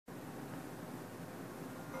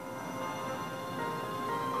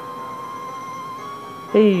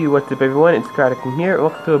Hey, what's up everyone, it's Karatikum here,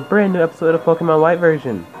 welcome to a brand new episode of Pokemon White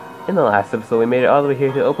version. In the last episode we made it all the way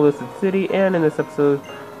here to Opelousas City, and in this episode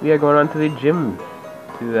we are going on to the gym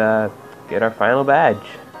to get our final badge.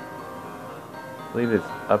 I believe it's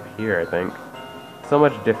up here, I think. So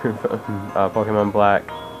much different from Pokemon Black.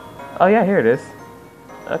 Oh yeah, here it is.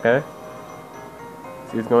 Okay.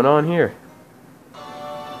 See what's going on here.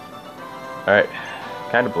 Alright,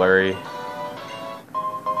 kinda blurry.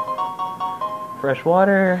 Fresh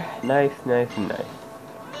water, nice. That's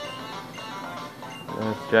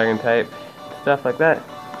dragon type, stuff like that.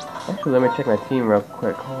 Actually, let me check my team real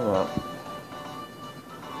quick, hold up.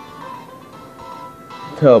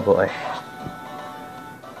 Oh boy.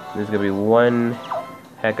 This is gonna be one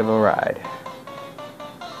heck of a ride.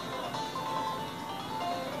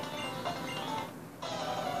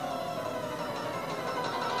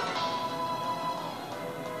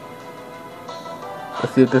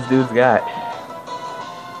 Let's see what this dude's got.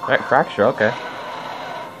 Alright, Fracture, okay.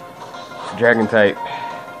 It's a dragon type,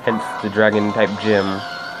 hence the dragon type gym.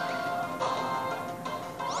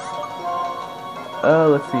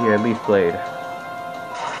 Let's see here, Leaf Blade.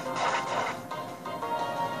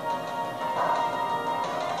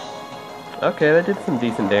 Okay, that did some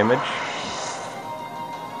decent damage.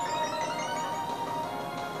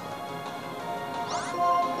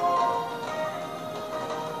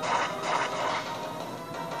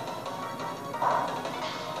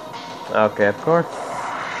 Okay, of course.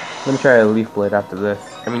 Let me try a Leaf Blade after this.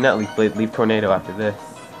 I mean, not Leaf Blade, Leaf Tornado after this.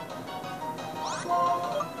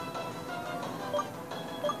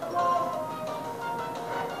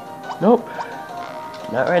 Nope.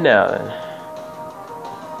 Not right now, then.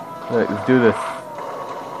 Alright, let's do this.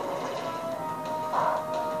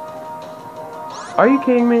 Are you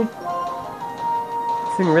kidding me?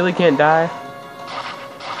 This thing really can't die?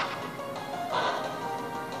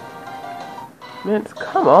 Man,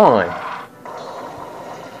 come on.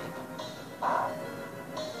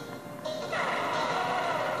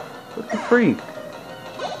 What the freak?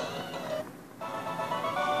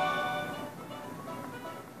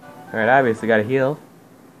 Alright, obviously gotta heal.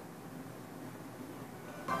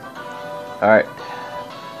 Alright.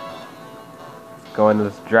 Go into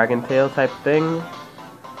this Dragon Tail type thing.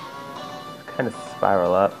 Kind of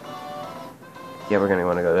spiral up. Yeah, we're gonna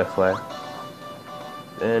want to go this way.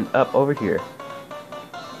 And up over here.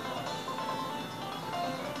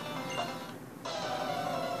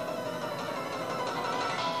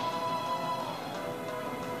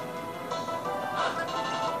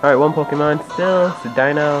 Alright, one Pokemon still. It's a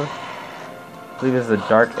Dino. I believe it's a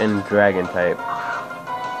Dark and Dragon type.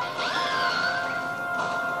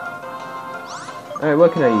 Alright,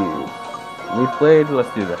 what can I use? Leaf Blade?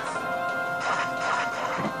 Let's do this.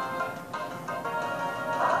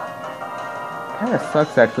 Kinda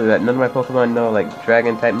sucks actually that none of my Pokemon know like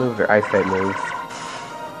Dragon type moves or Ice type moves.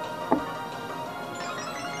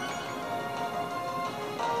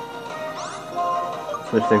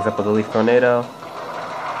 Switch things up with a Leaf Tornado.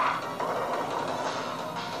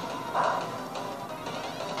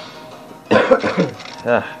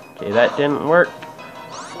 Okay, that didn't work.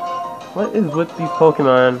 What is with these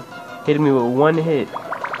Pokemon hitting me with one hit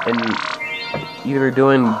and either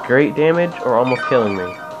doing great damage or almost killing me?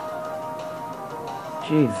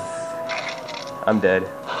 Jeez. I'm dead.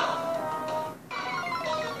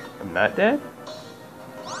 I'm not dead?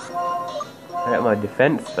 I got my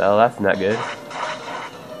defense spell, that's not good.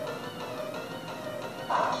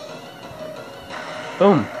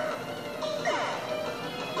 Boom!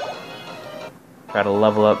 Try to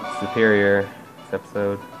level up Superior this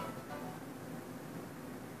episode.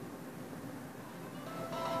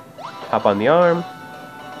 Hop on the arm.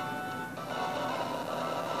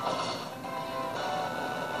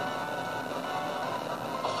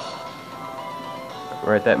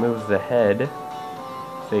 Right, that moves the head.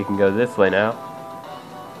 So you can go this way now.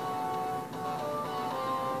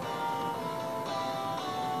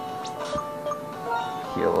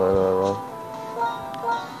 Heal a little.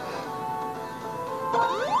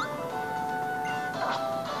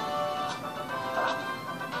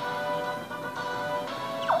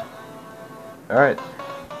 Alright.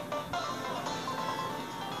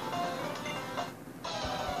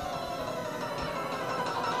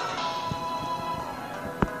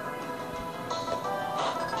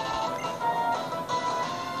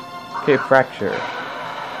 Okay, Fracture.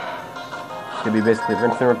 It's gonna be basically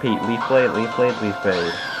rinse and repeat. Leaf Blade, Leaf Blade, Leaf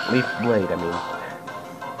Blade. Leaf Blade, I mean.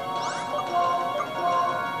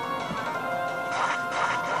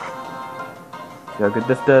 See how good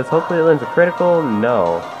this does? Hopefully it lands a critical.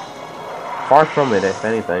 No. Far from it, if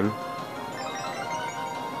anything.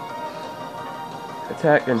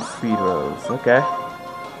 Attack and speed rose. Okay.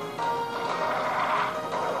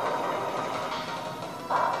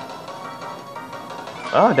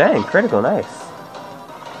 Oh, dang, critical, nice.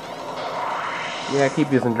 Yeah,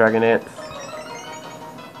 keep using Dragonite.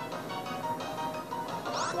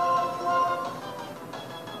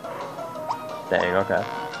 Dang, okay.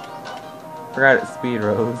 Forgot its speed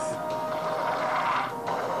rose.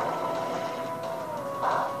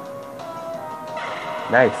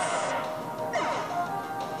 Nice.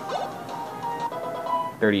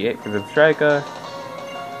 38 for the Striker.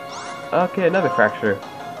 Okay, another fracture.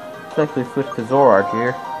 Let's actually switch to Zoroark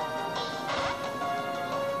here.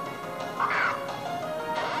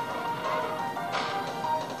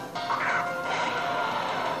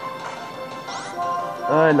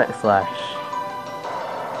 Night Slash.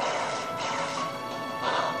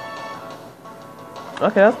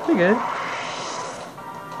 Okay, that's pretty good.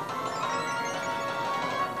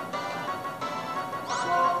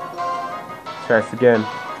 Let's try this again.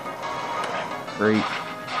 Great.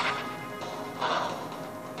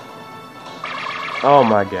 Oh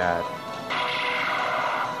my god.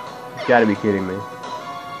 You gotta be kidding me.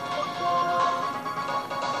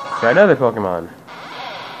 Try another Pokemon.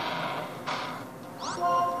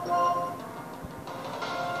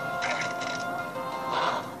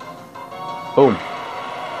 Boom.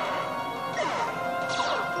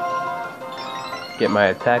 Get my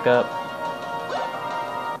attack up.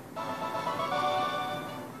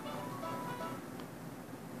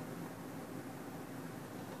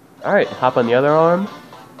 Alright, hop on the other arm.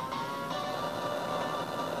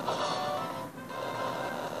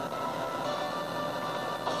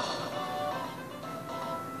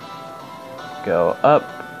 Go up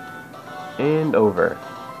and over.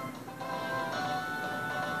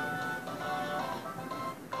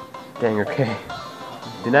 Dang, okay.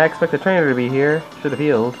 Did not expect the trainer to be here. Should have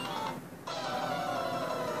healed.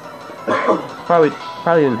 Probably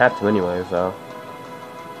didn't have to anyway, so.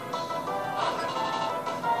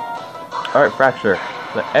 Alright, fracture.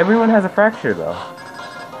 But everyone has a fracture though.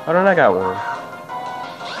 Why don't I got one?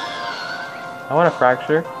 I want a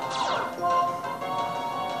fracture.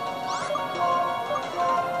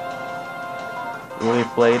 We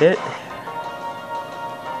played it.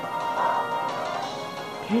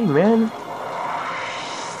 Dang, man.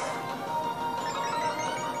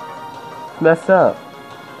 It's messed up.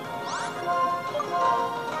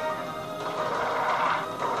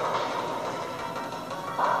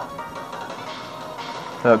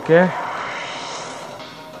 Okay.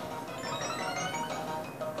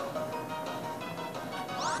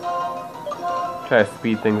 Try to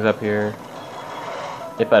speed things up here.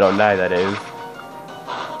 If I don't die, that is.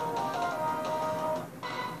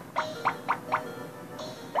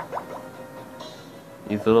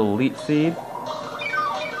 Use a little Leech Seed.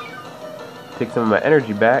 Take some of my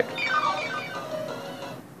energy back.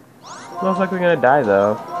 Most likely gonna die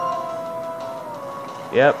though.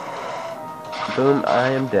 Yep. Boom, I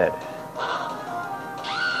am dead.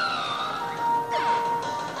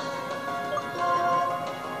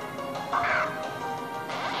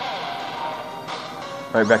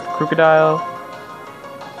 Alright, back to Crocodile.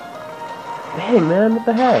 Dang, man, what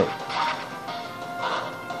the heck?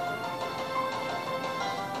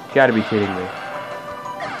 You gotta be kidding me.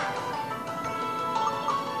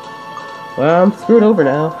 Well, I'm screwed over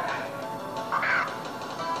now.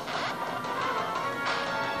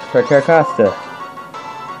 Try Carcosta.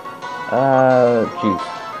 Jeez.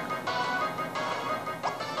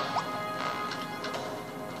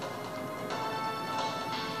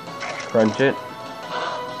 Crunch it.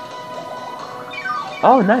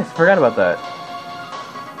 Oh, nice. Forgot about that.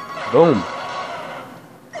 Boom.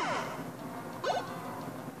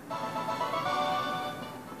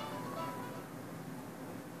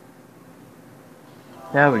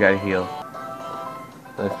 Now we gotta heal.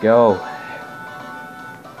 Let's go.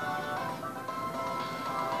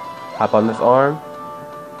 Hop on this arm.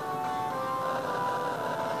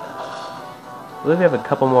 I believe we have a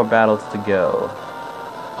couple more battles to go.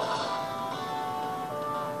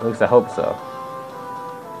 At least I hope so.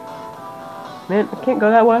 Man, I can't go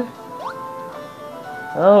that way.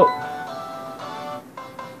 Oh.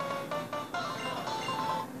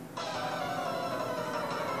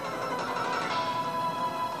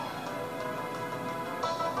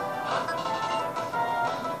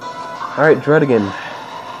 Alright, Druddigon.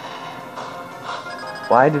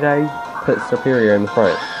 Why did I put Serperior in the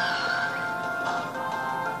front?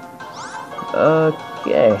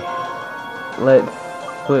 Okay. Let's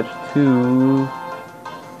switch to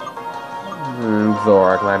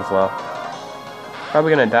Zoroark, might as well.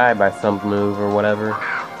 Probably gonna die by some move or whatever.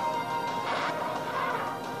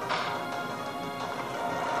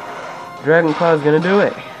 Dragon Claw's gonna do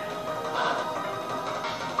it.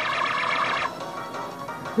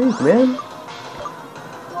 Jeez, man.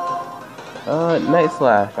 Night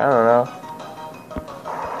Slash. I don't know.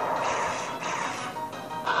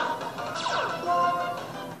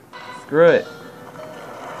 Screw it.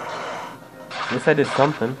 At least I did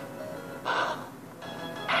something.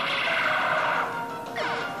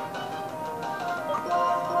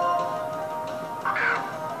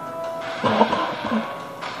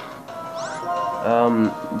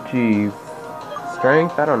 Geez.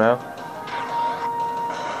 Strength? I don't know.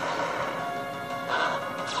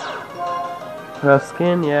 Rough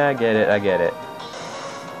skin? Yeah, I get it, I get it.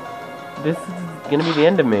 This is gonna be the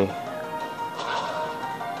end of me.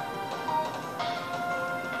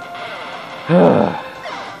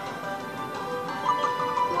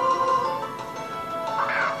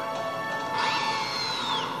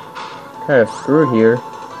 Kind of screwed here.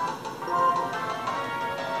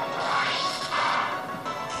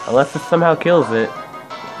 Unless it somehow kills it.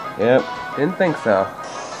 Yep, didn't think so.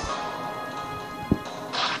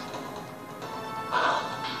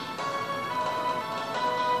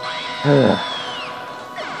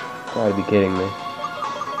 Gotta be kidding me.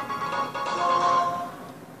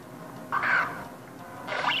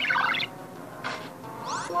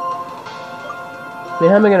 So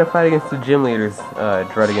how am I gonna fight against the gym leader's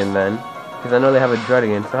Druddigan then? Because I know they have a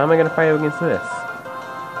Druddigan, so how am I gonna fight against this?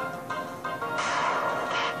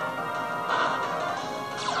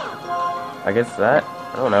 I guess that?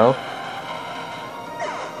 I don't know.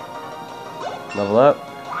 Level up.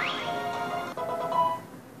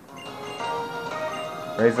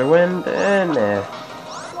 Razor Wind, and nah.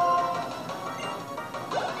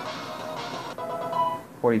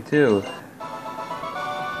 42.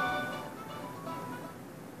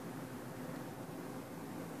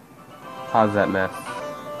 Pause that mess.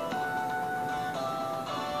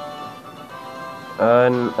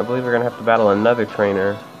 And I believe we're gonna have to battle another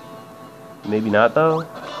trainer. Maybe not though?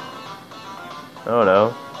 I don't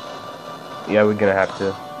know. Yeah, we're gonna have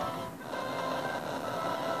to.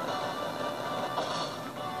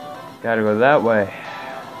 Gotta go that way.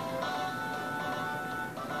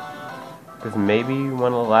 This may be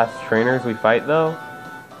one of the last trainers we fight though.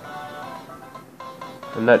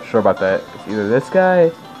 I'm not sure about that. It's either this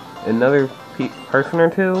guy, another person or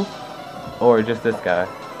two, or just this guy.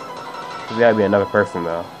 There's gotta be another person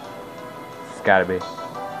though. It's gotta be.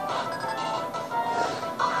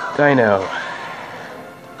 I know.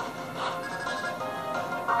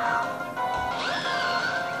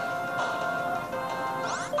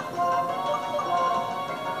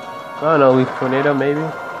 I don't know, Leaf Tornado maybe?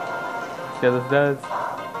 See how this does?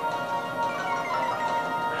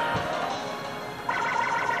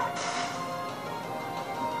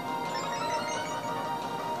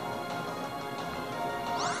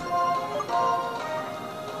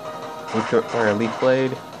 Or Leaf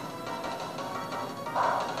Blade.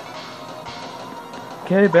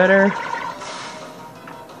 Okay, better.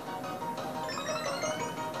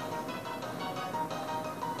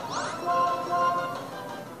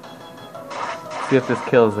 See if this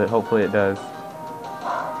kills it. Hopefully it does.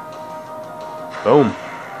 Boom.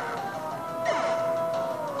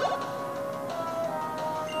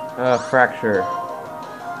 Fracture.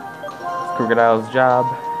 It's Crocodile's job.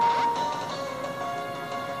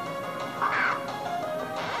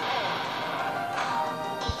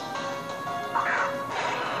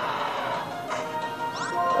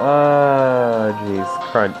 Jeez,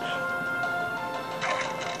 crunch.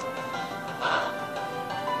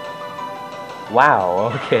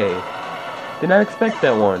 Wow, okay. Did not expect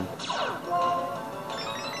that one.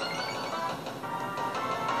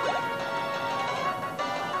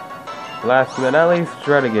 Last but not least,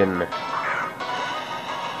 Druddigan.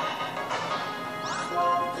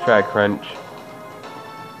 Let's try crunch.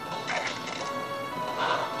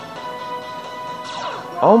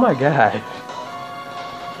 Oh my god.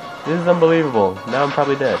 This is unbelievable. Now I'm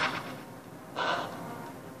probably dead.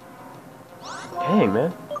 Dang,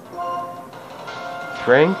 man.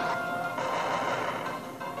 Strength?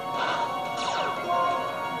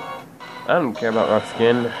 I don't care about rough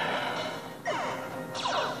skin.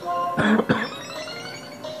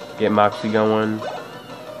 Get Moxie going.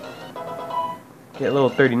 Get level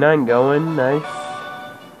 39 going. Nice.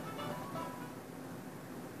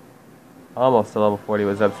 Almost to level 40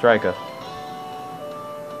 with Zebstrika.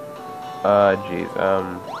 Jeez,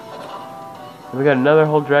 we got another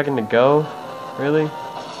whole dragon to go? Really?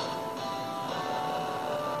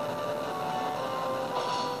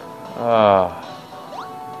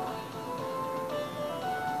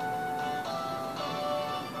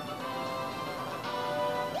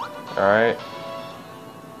 Alright.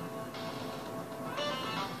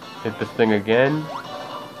 Hit this thing again.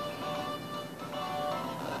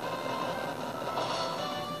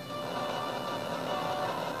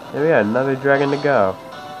 There we got another dragon to go.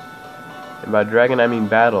 And by dragon, I mean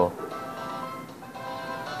battle.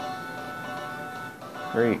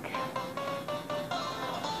 Freak.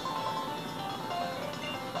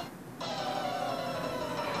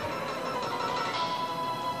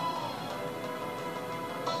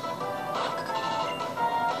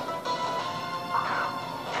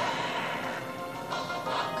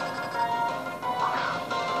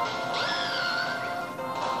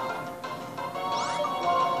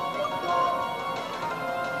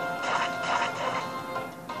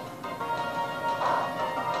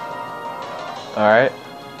 Alright.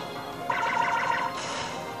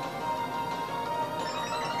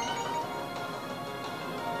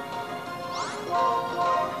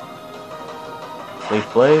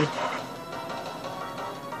 Leaf Blade.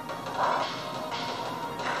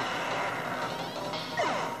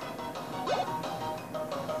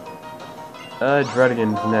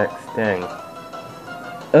 Druddigan's next. Dang.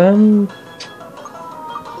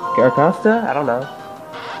 Garacosta? I don't know.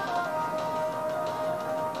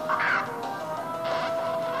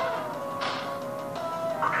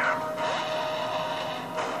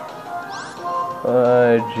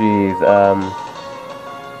 Jeez,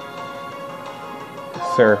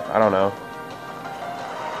 Surf, I don't know.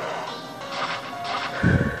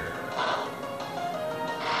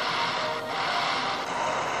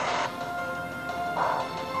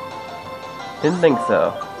 Didn't think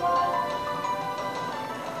so.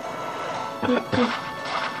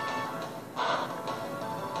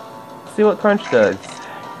 See what Crunch does.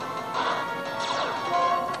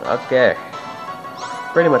 Okay.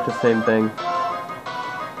 Pretty much the same thing.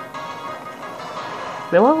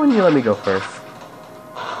 Now, why wouldn't you let me go first?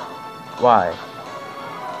 Why?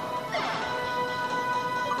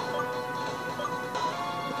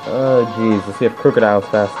 Oh, jeez. Let's see if Crocodile's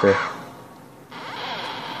faster.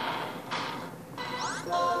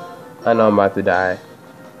 I know I'm about to die.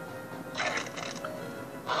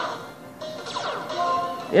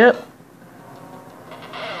 Yep.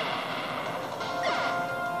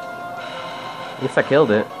 At least I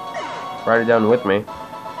killed it. Brought it down with me.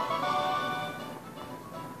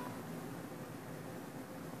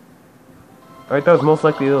 Alright, that was most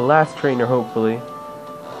likely the last trainer, hopefully.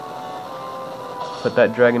 Put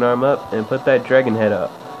that dragon arm up, and put that dragon head up.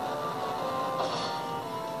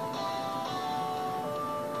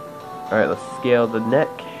 Alright, let's scale the neck.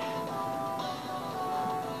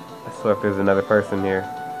 I swear if there's another person here.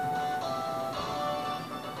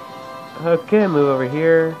 Okay, move over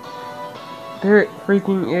here. There it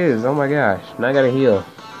freaking is, oh my gosh. Now I gotta heal.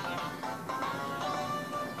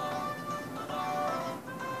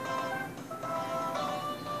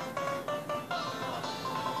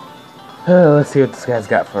 Let's see what this guy's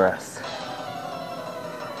got for us.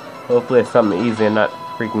 Hopefully it's something easy and not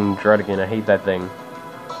freaking Druddigan. I hate that thing.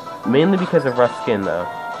 Mainly because of rough skin, though.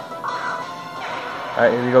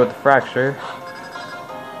 Alright, here we go with the Fracture.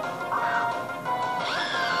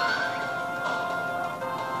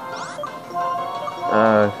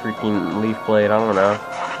 Freaking Leaf Blade, I don't know.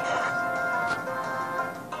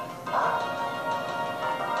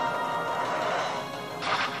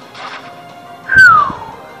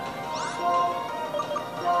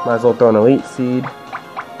 Might as well throw an Elite Seed.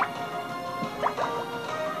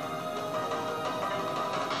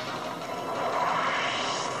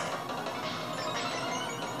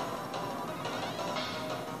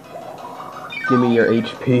 Give me your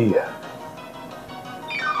HP.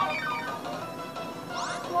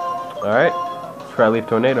 Alright, let's try Leaf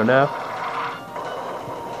Tornado now.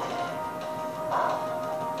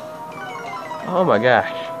 Oh my gosh.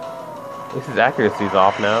 At least his accuracy's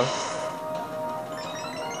off now.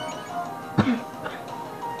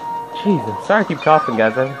 Jeez, I'm sorry I keep coughing,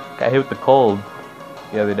 guys. I got hit with the cold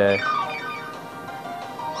the other day.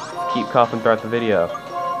 Keep coughing throughout the video.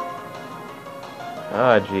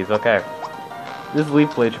 Ah, jeez, okay. This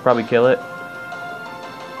Leaf Blade should probably kill it.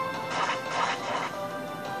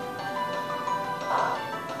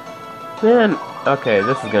 Man, okay,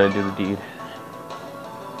 this is gonna do the deed.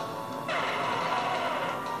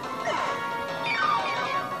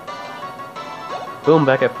 Boom,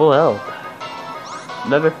 back at full health.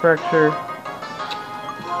 Another Fracture.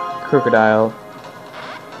 Crocodile.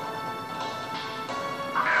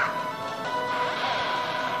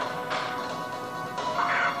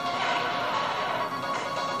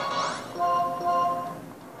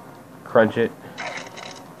 Crunch it.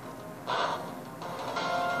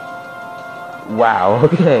 Wow,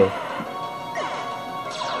 okay.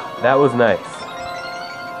 That was nice.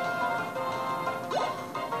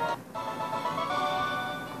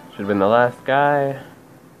 Should have been the last guy.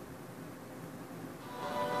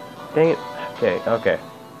 Dang it. Okay, okay.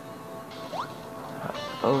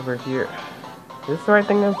 over here. Is this the right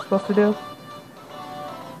thing I'm supposed to do?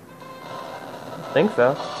 I think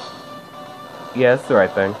so. Yeah, it's the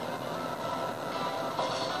right thing.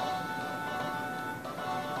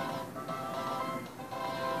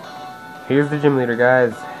 Here's the gym leader,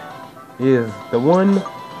 guys. He is the one,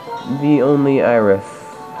 the only Iris.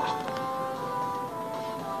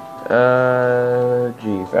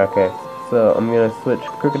 Jeez, okay. So, I'm gonna switch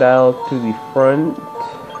Krookodile to the front.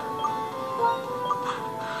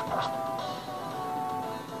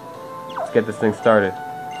 Let's get this thing started.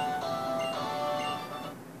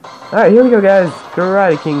 Alright, here we go, guys.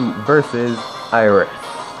 Karate King versus Iris.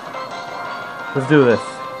 Let's do this.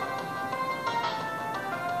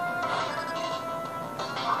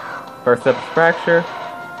 First up is Fracture.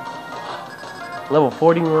 Level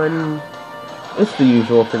 41. It's the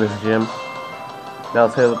usual for this gym. Now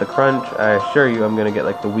let's hit it with the Crunch. I assure you I'm gonna get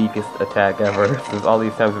like the weakest attack ever, since all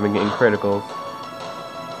these times I've been getting criticals.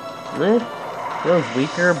 Feels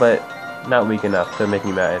weaker, but not weak enough to make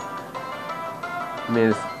me mad. I mean,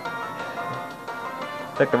 it's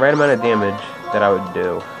like the right amount of damage that I would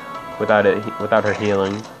do without her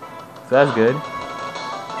healing. So that's good.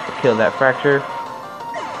 Kill that Fracture.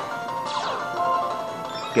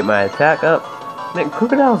 Get my attack up. Man,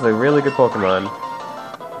 Krookodile's a really good Pokemon.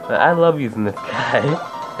 I love using this guy.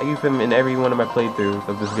 I use him in every one of my playthroughs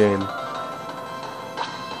of this game.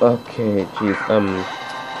 Okay, jeez.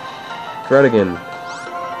 Druddigon.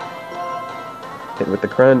 Hit with the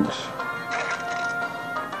Crunch.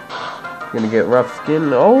 Gonna get Rough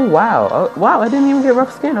Skin. Oh, wow. Oh, wow, I didn't even get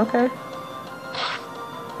Rough Skin. Okay.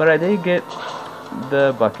 But I did get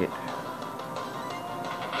the Bucket.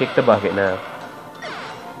 Kick the bucket now.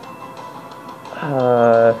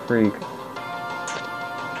 Freak.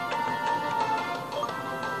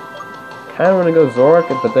 Kinda wanna go Zoroark,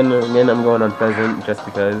 but then again I'm going on Pheasant just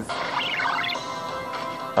because.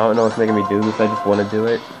 I don't know what's making me do this, I just wanna do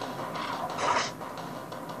it.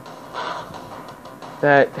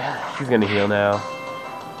 She's gonna heal now.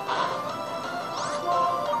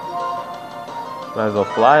 Might as well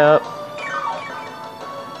fly up.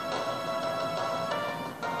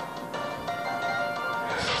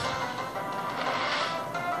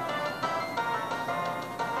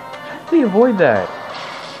 How do we avoid that?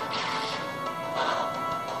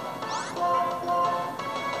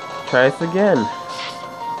 Try this again.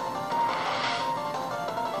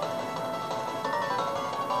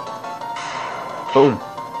 Boom.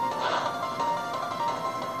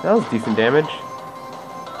 That was decent damage.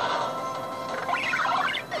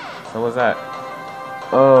 What was that?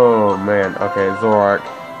 Oh man, okay, Zoroark.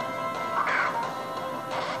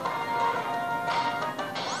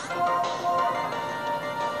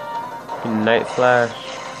 Night Slash.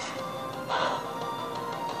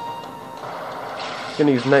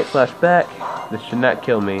 Gonna use Night Slash back. This should not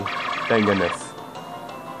kill me. Thank goodness.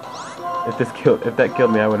 If that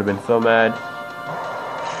killed me, I would have been so mad.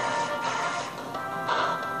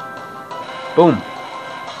 Boom.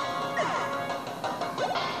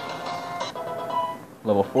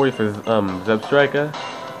 Level 40 for Zebstrika.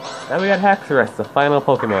 Now we got Haxorus, the final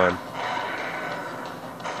Pokemon.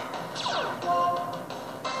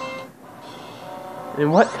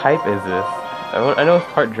 And what type is this? I know it's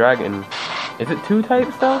part Dragon. Is it 2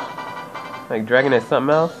 types though? Like Dragon is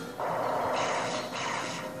something else?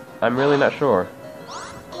 I'm really not sure.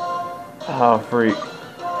 Oh, freak.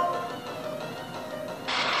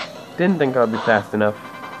 Didn't think I'd be fast enough.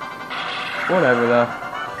 Whatever though.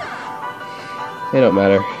 It don't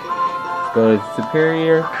matter. Let's go to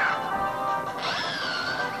Superior.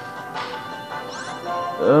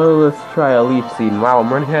 Oh, let's try a Leaf Seed. Wow,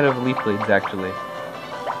 I'm running out of Leaf Blades actually.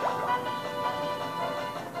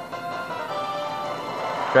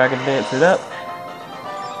 Dragon Dance it up.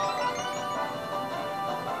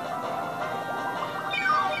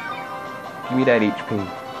 Give me that HP.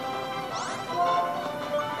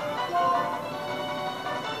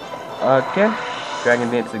 Okay. Dragon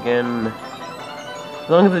Dance again. As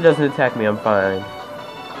long as it doesn't attack me, I'm fine.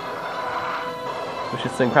 Which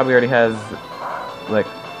this thing probably already has, like,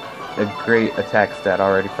 a great attack stat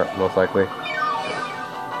already, most likely.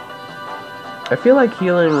 I feel like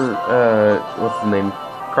healing, what's his name?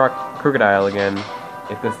 Krookodile again,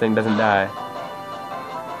 if this thing doesn't die.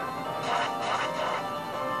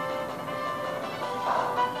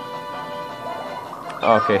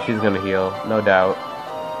 Okay, she's gonna heal, no doubt.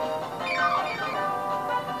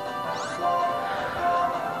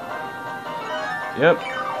 Yep.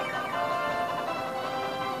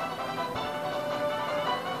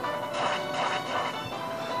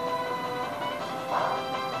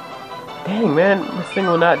 Dang, man, this thing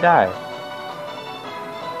will not die.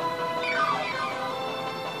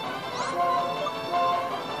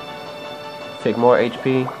 Take more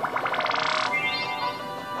HP.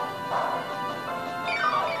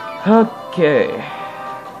 Okay.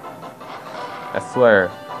 I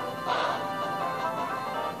swear.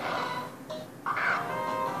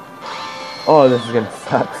 Oh, this is gonna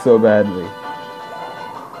suck so badly.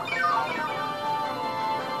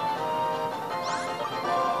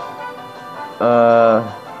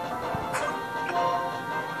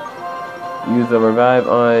 Use a revive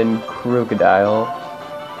on Crocodile.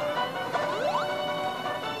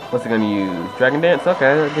 What's it gonna use? Dragon Dance?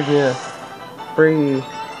 Okay, that gives me a free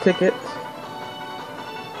ticket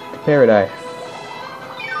to paradise.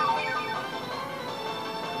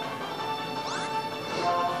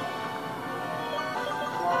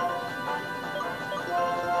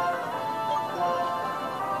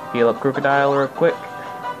 Heal up Crocodile real quick.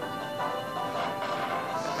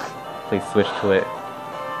 Please switch to it.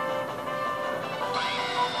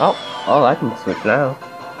 Oh, I can switch now.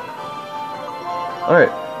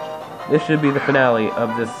 Alright. This should be the finale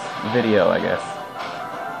of this video, I guess.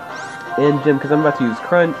 In gym, because I'm about to use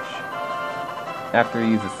Crunch. After he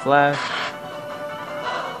uses Slash.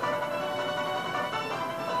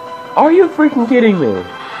 Are you freaking kidding me?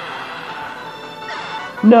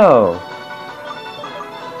 No.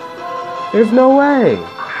 There's no way.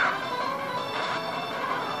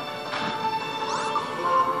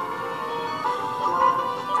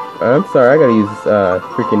 I'm sorry, I gotta use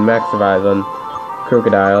freaking Max Revive on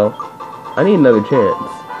Crocodile. I need another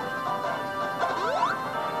chance.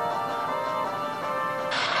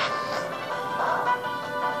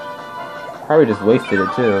 Probably just wasted it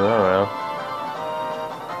too, I don't know.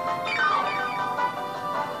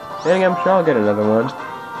 Dang, I'm sure I'll get another one.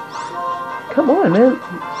 Come on, man.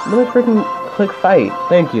 Let me freaking click fight.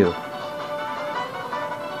 Thank you.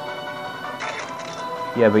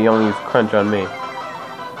 Yeah, but you only use Crunch on me.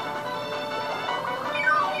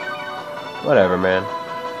 Whatever, man.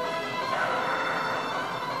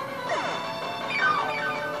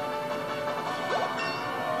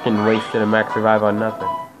 Fucking wasted a Max Revive on nothing.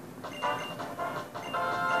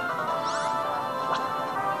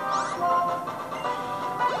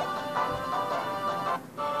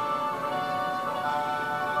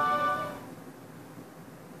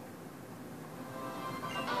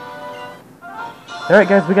 Alright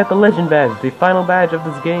guys, we got the Legend Badge, the final badge of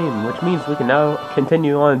this game, which means we can now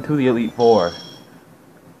continue on to the Elite Four.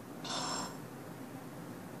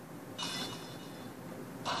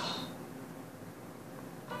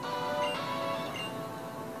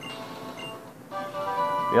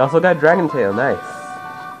 We also got Dragon Tail, nice.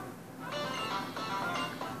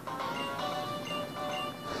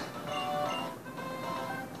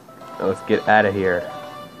 Now let's get out of here.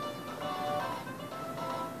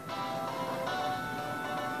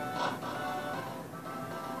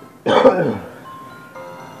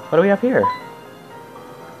 What do we have here?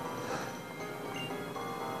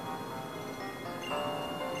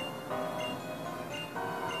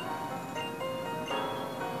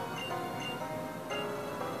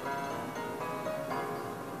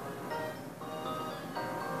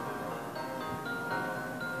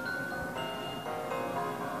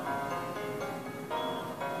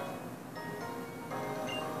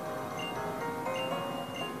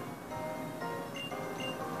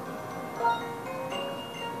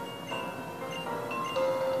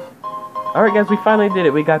 Alright guys, we finally did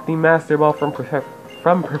it. We got the Master Ball from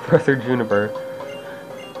Professor Juniper.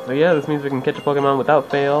 So yeah, this means we can catch a Pokemon without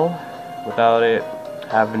fail, without it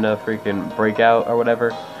having to freaking break out or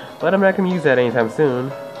whatever. But I'm not going to use that anytime soon.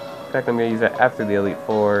 In fact, I'm going to use that after the Elite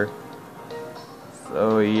Four.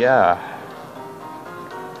 So yeah.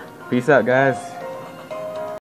 Peace out, guys.